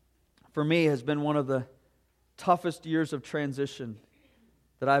 for me, has been one of the toughest years of transition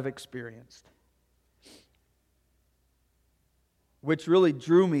that I've experienced, which really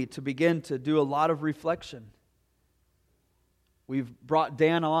drew me to begin to do a lot of reflection. We've brought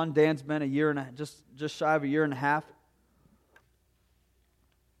Dan on. Dan's been just shy of a year and a half.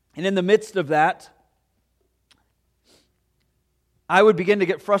 And in the midst of that, I would begin to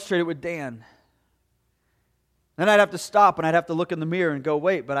get frustrated with Dan. Then I'd have to stop and I'd have to look in the mirror and go,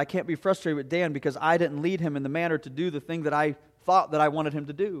 wait, but I can't be frustrated with Dan because I didn't lead him in the manner to do the thing that I thought that I wanted him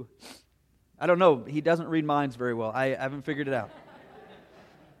to do. I don't know. He doesn't read minds very well. I haven't figured it out.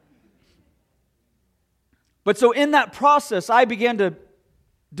 But so in that process, I began to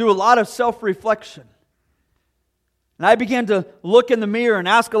do a lot of self-reflection. And I began to look in the mirror and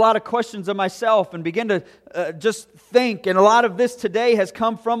ask a lot of questions of myself and begin to just think. And a lot of this today has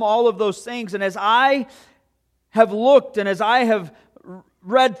come from all of those things. And as I have looked and as I have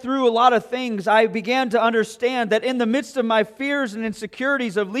read through a lot of things, I began to understand that in the midst of my fears and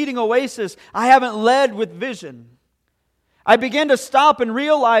insecurities of leading Oasis, I haven't led with vision. I began to stop and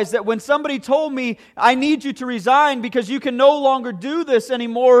realize that when somebody told me, I need you to resign because you can no longer do this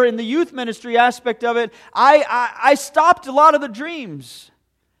anymore in the youth ministry aspect of it, I stopped a lot of the dreams.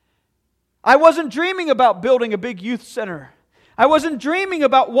 I wasn't dreaming about building a big youth center. I wasn't dreaming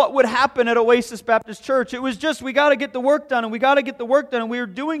about what would happen at Oasis Baptist Church. It was just, we got to get the work done, and we got to get the work done, and we were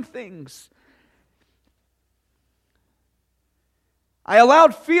doing things. I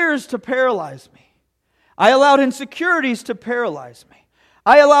allowed fears to paralyze me. I allowed insecurities to paralyze me.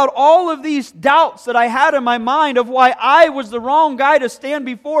 I allowed all of these doubts that I had in my mind of why I was the wrong guy to stand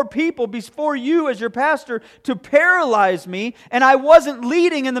before people, before you as your pastor, to paralyze me, and I wasn't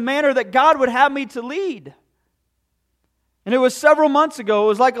leading in the manner that God would have me to lead. And it was several months ago, it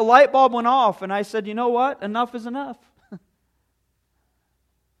was like a light bulb went off, and I said, you know what? Enough is enough.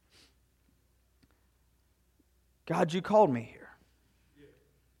 God, you called me here.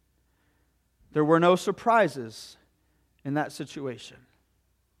 There were no surprises in that situation.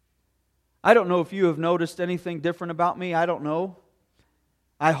 I don't know if you have noticed anything different about me. I don't know.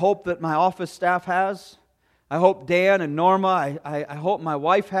 I hope that my office staff has. I hope Dan and Norma, I hope my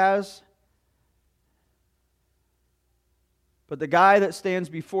wife has. But the guy that stands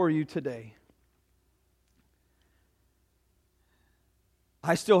before you today,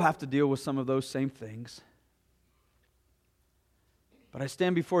 I still have to deal with some of those same things. But I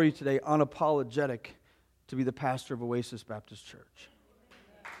stand before you today unapologetic to be the pastor of Oasis Baptist Church.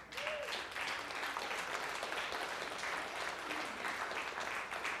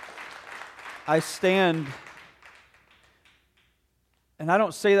 I stand, and I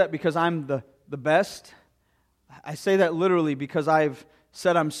don't say that because I'm the best. I say that literally because I've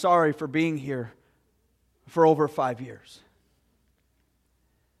said I'm sorry for being here for over 5 years.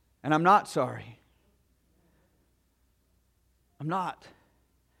 And I'm not sorry. I'm not.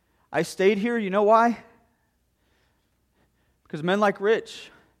 I stayed here, you know why? Because men like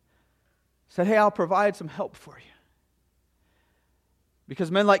Rich said, hey, I'll provide some help for you. Because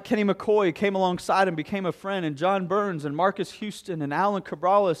men like Kenny McCoy came alongside and became a friend, and John Burns and Marcus Houston and Alan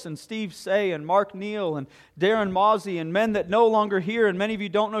Cabrales and Steve Say and Mark Neal and Darren Mozzie and men that no longer here, and many of you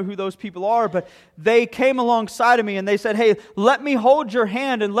don't know who those people are, but they came alongside of me and they said, hey, let me hold your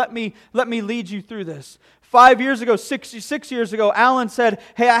hand and let me lead you through this. 5 years ago, 6 years ago, Alan said,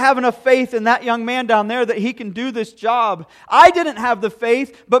 hey, I have enough faith in that young man down there that he can do this job. I didn't have the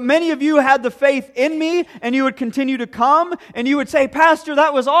faith, but many of you had the faith in me, and you would continue to come, and you would say, Pastor,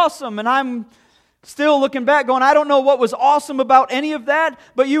 that was awesome. And I'm still looking back going, I don't know what was awesome about any of that,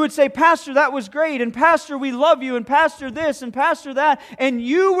 but you would say, Pastor, that was great, and Pastor, we love you, and Pastor this, and Pastor that, and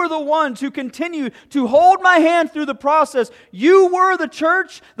you were the ones who continued to hold my hand through the process. You were the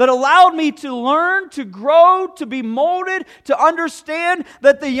church that allowed me to learn, to grow, to be molded, to understand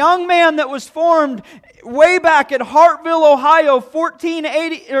that the young man that was formed way back at Hartville, Ohio,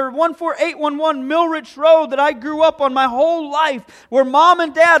 14811 Millrich Road that I grew up on my whole life, where Mom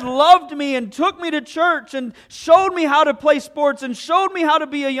and Dad loved me and took me to church and showed me how to play sports and showed me how to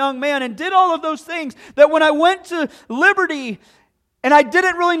be a young man and did all of those things, that when I went to Liberty and I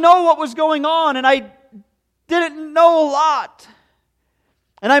didn't really know what was going on and I didn't know a lot,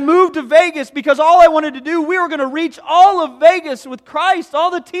 and I moved to Vegas because all I wanted to do, we were going to reach all of Vegas with Christ. All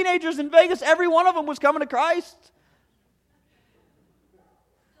the teenagers in Vegas, every one of them was coming to Christ.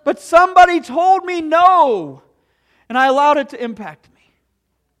 But somebody told me no, and I allowed it to impact me.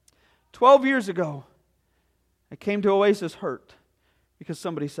 12 years ago, I came to Oasis hurt because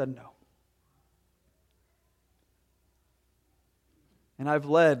somebody said no. And I've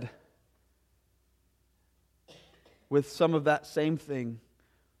led with some of that same thing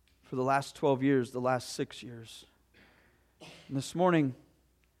for the last 12 years, the last 6 years. And this morning,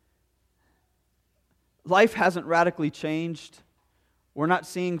 life hasn't radically changed. We're not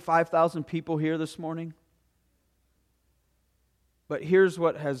seeing 5,000 people here this morning. But here's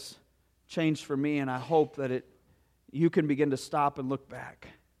what has changed for me, and I hope that you can begin to stop and look back.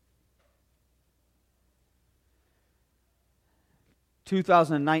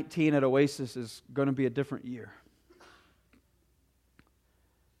 2019 at Oasis is going to be a different year.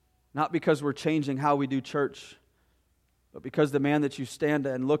 Not because we're changing how we do church, but because the man that you stand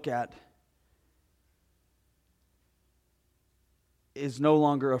and look at is no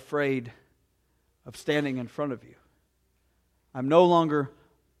longer afraid of standing in front of you. I'm no longer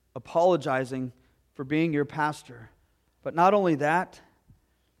apologizing for being your pastor. But not only that,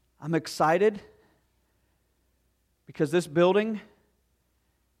 I'm excited because this building,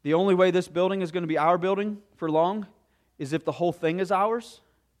 the only way this building is going to be our building for long is if the whole thing is ours.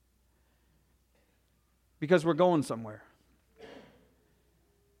 Because we're going somewhere.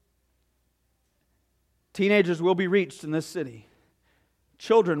 Teenagers will be reached in this city.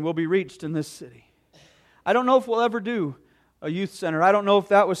 Children will be reached in this city. I don't know if we'll ever do a youth center. I don't know if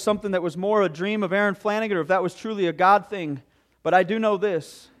that was something that was more a dream of Aaron Flanagan or if that was truly a God thing. But I do know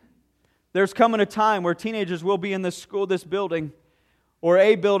this. There's coming a time where teenagers will be in this school, this building, or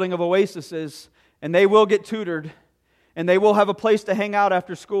a building of Oasis's, and they will get tutored, and they will have a place to hang out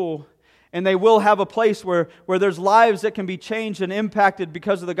after school. And they will have a place where there's lives that can be changed and impacted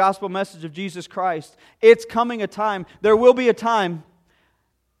because of the gospel message of Jesus Christ. It's coming a time. There will be a time.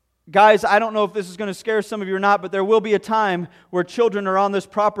 Guys, I don't know if this is going to scare some of you or not, but there will be a time where children are on this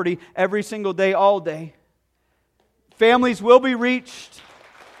property every single day, all day. Families will be reached.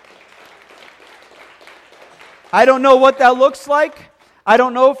 I don't know what that looks like. I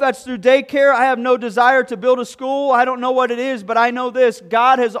don't know if that's through daycare. I have no desire to build a school. I don't know what it is, but I know this.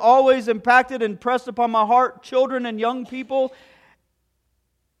 God has always impacted and pressed upon my heart children and young people.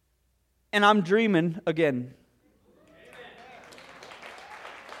 And I'm dreaming again.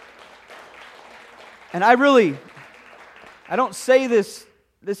 And I don't say this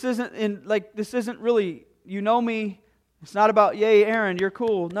isn't really you know me. It's not about, yay, Aaron, you're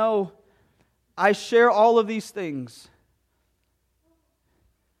cool. No, I share all of these things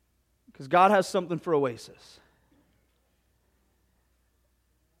because God has something for Oasis.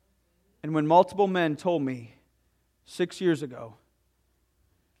 And when multiple men told me 6 years ago,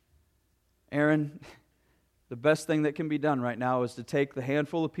 Aaron, the best thing that can be done right now is to take the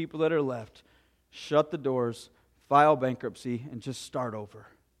handful of people that are left, shut the doors, file bankruptcy, and just start over.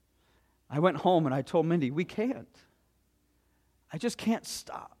 I went home and I told Mindy, we can't. I just can't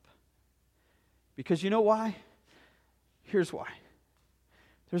stop. Because you know why? Here's why.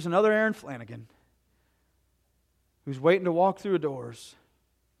 There's another Aaron Flanagan who's waiting to walk through the doors,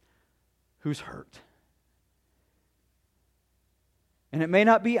 who's hurt. And it may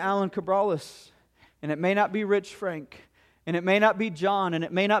not be Alan Cabrales, and it may not be Rich Frank, and it may not be John, and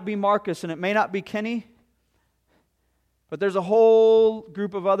it may not be Marcus, and it may not be Kenny, but there's a whole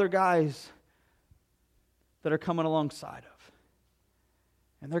group of other guys that are coming alongside of.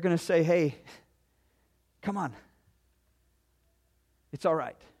 And they're going to say, hey, come on. It's all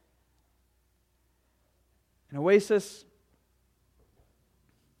right. And Oasis,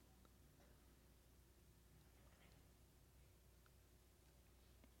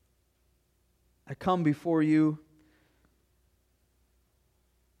 I come before you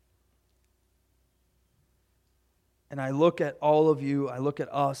and I look at all of you, I look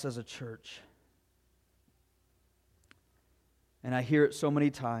at us as a church, and I hear it so many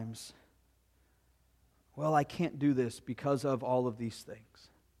times. Well, I can't do this because of all of these things.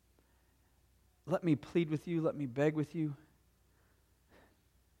 Let me plead with you, let me beg with you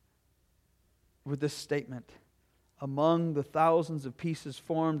with this statement. Among the thousands of pieces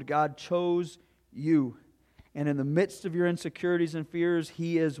formed, God chose you. And in the midst of your insecurities and fears,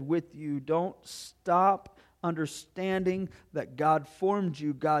 He is with you. Don't stop understanding that God formed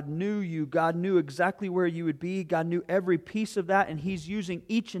you. God knew you. God knew exactly where you would be. God knew every piece of that, and He's using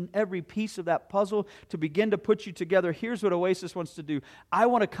each and every piece of that puzzle to begin to put you together. Here's what Oasis wants to do. I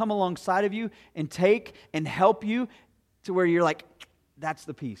want to come alongside of you and take and help you to where you're like, that's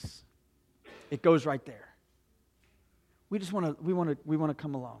the piece. It goes right there. We want to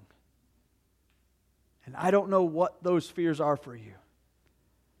come along. And I don't know what those fears are for you,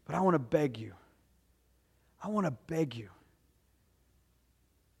 but I want to beg you. I want to beg you.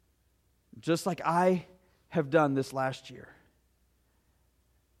 Just like I have done this last year,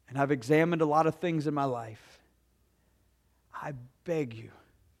 and I've examined a lot of things in my life, I beg you,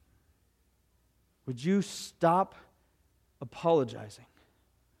 would you stop apologizing?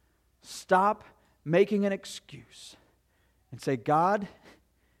 Stop making an excuse and say, God,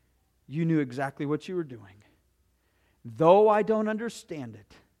 you knew exactly what you were doing. Though I don't understand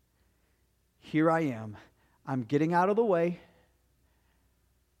it, here I am. I'm getting out of the way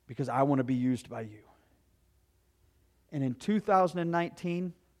because I want to be used by you. And in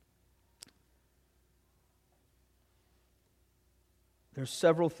 2019, there's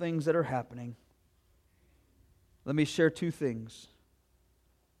several things that are happening. Let me share two things.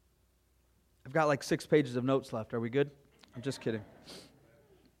 I've got like 6 pages of notes left. Are we good? I'm just kidding.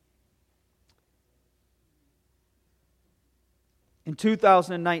 In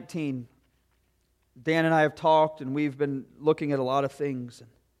 2019, Dan and I have talked, and we've been looking at a lot of things.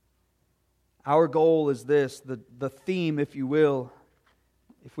 Our goal is this, the theme, if you will.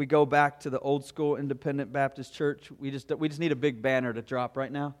 If we go back to the old school Independent Baptist Church, we just need a big banner to drop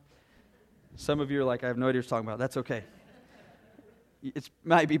right now. Some of you are like, I have no idea what you're talking about. That's okay. It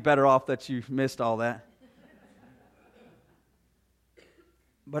might be better off that you missed all that.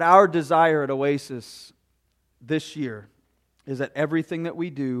 But our desire at Oasis this year is that everything that we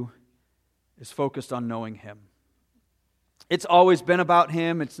do is focused on knowing Him. It's always been about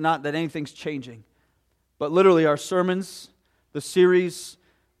Him. It's not that anything's changing. But literally our sermons, the series,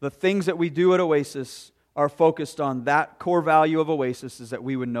 the things that we do at Oasis are focused on that core value of Oasis, is that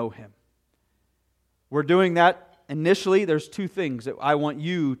we would know Him. We're doing that initially. There's 2 things that I want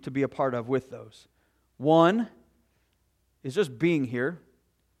you to be a part of with those. One is just being here.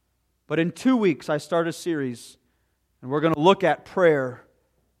 But in 2 weeks, I start a series, and we're going to look at prayer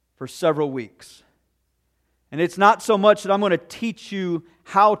for several weeks. And it's not so much that I'm going to teach you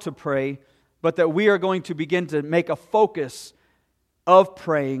how to pray, but that we are going to begin to make a focus of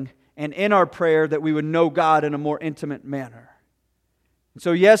praying, and in our prayer that we would know God in a more intimate manner. And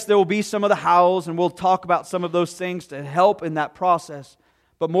so yes, there will be some of the howls, and we'll talk about some of those things to help in that process.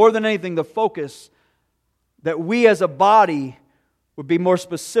 But more than anything, the focus that we as a body would be more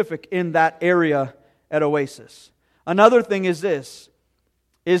specific in that area at Oasis. Another thing is this,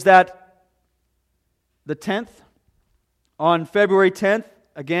 is that the 10th, on February 10th,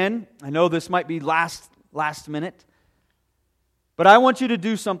 again, I know this might be last last minute. But I want you to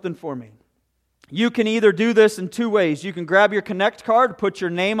do something for me. You can either do this in two ways. You can grab your Connect card, put your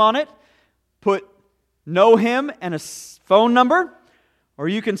name on it, put Know Him and a phone number, or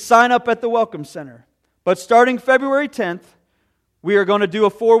you can sign up at the Welcome Center. But starting February 10th, we are going to do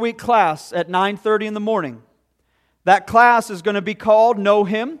a 4-week class at 9:30 in the morning. That class is going to be called Know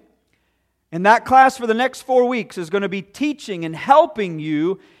Him. And that class for the next 4 weeks is going to be teaching and helping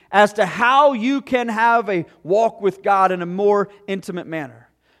you as to how you can have a walk with God in a more intimate manner.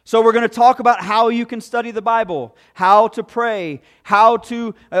 So we're going to talk about how you can study the Bible, how to pray,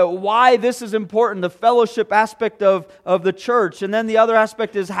 why this is important, the fellowship aspect of the church. And then the other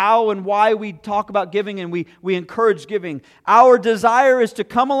aspect is how and why we talk about giving and we encourage giving. Our desire is to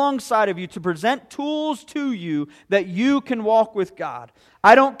come alongside of you, to present tools to you that you can walk with God.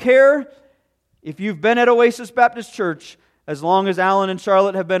 I don't care if you've been at Oasis Baptist Church as long as Alan and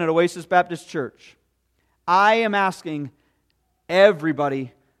Charlotte have been at Oasis Baptist Church. I am asking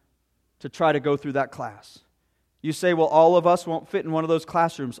everybody to try to go through that class. You say, well, all of us won't fit in one of those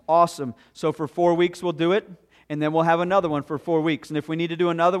classrooms. Awesome. So for 4 weeks we'll do it, and then we'll have another one for 4 weeks. And if we need to do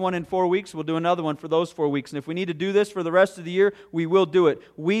another one in 4 weeks, we'll do another one for those 4 weeks. And if we need to do this for the rest of the year, we will do it.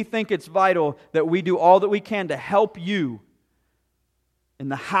 We think it's vital that we do all that we can to help you in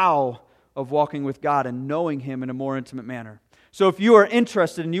the how of walking with God and knowing Him in a more intimate manner. So if you are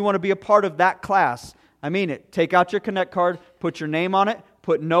interested and you want to be a part of that class, I mean it, take out your Connect card, put your name on it,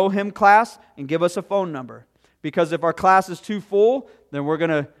 put Know Him class, and give us a phone number. Because if our class is too full, then we're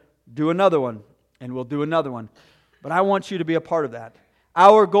going to do another one, and we'll do another one. But I want you to be a part of that.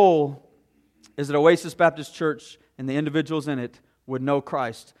 Our goal is that Oasis Baptist Church and the individuals in it would know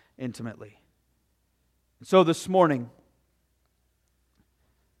Christ intimately. So this morning,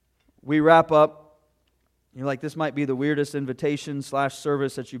 we wrap up. You're like, this might be the weirdest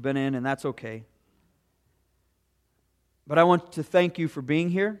invitation/service that you've been in, and that's okay. But I want to thank you for being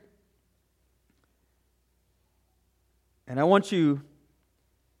here. And I want you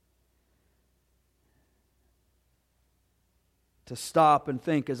to stop and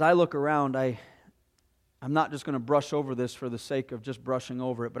think. As I look around, I'm not just going to brush over this for the sake of just brushing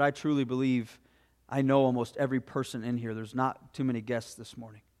over it, but I truly believe I know almost every person in here. There's not too many guests this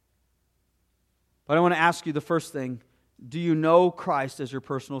morning. But I want to ask you the first thing. Do you know Christ as your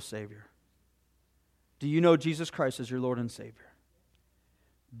personal Savior? Do you know Jesus Christ as your Lord and Savior?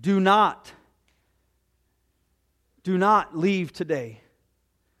 Do not leave today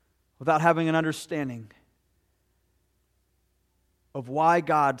without having an understanding of why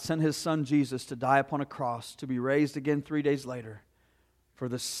God sent His Son Jesus to die upon a cross, to be raised again 3 days later for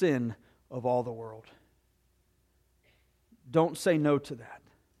the sin of all the world. Don't say no to that.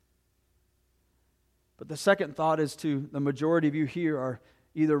 But the second thought is to the majority of you here are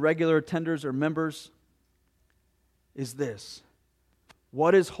either regular attenders or members, is this.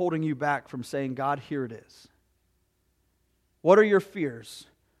 What is holding you back from saying, God, here it is? What are your fears?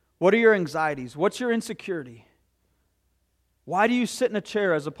 What are your anxieties? What's your insecurity? Why do you sit in a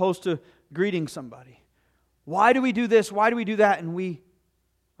chair as opposed to greeting somebody? Why do we do this? Why do we do that? And we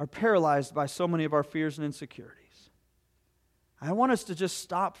are paralyzed by so many of our fears and insecurities. I want us to just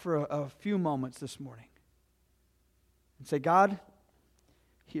stop for a few moments this morning and say, God,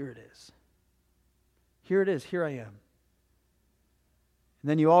 here it is. Here it is. Here I am. And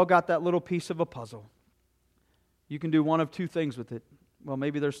then you all got that little piece of a puzzle. You can do one of two things with it. Well,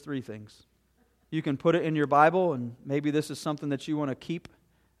 maybe there's three things. You can put it in your Bible, and maybe this is something that you want to keep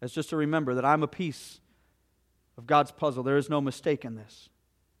as just to remember that I'm a piece of God's puzzle. There is no mistake in this.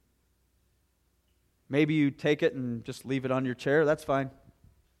 Maybe you take it and just leave it on your chair. That's fine.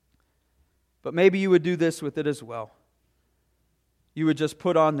 But maybe you would do this with it as well. You would just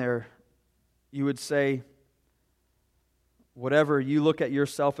put on there, you would say, whatever, you look at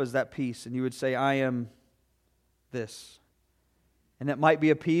yourself as that piece, and you would say, I am this. And it might be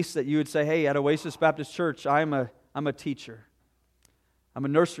a piece that you would say, hey, at Oasis Baptist Church, I'm a teacher. I'm a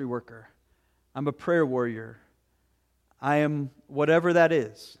nursery worker. I'm a prayer warrior. I am whatever that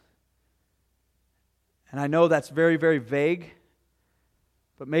is. And I know that's very, very vague,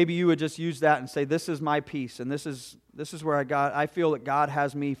 but maybe you would just use that and say, this is my piece, and this is where I feel that God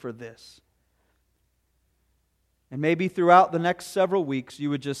has me for this. And maybe throughout the next several weeks, you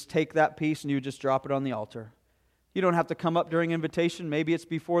would just take that piece and you would just drop it on the altar. You don't have to come up during invitation. Maybe it's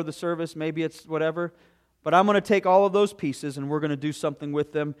before the service. Maybe it's whatever. But I'm going to take all of those pieces and we're going to do something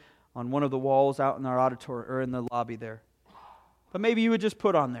with them on one of the walls out in our auditorium or in the lobby there. But maybe you would just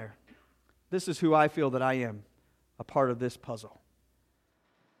put on there, this is who I feel that I am, a part of this puzzle.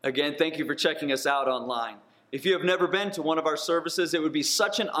 Again, thank you for checking us out online. If you have never been to one of our services, it would be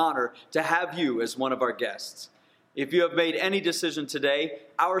such an honor to have you as one of our guests. If you have made any decision today,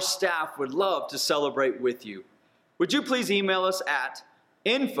 our staff would love to celebrate with you. Would you please email us at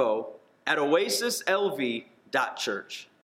info@oasislv.church?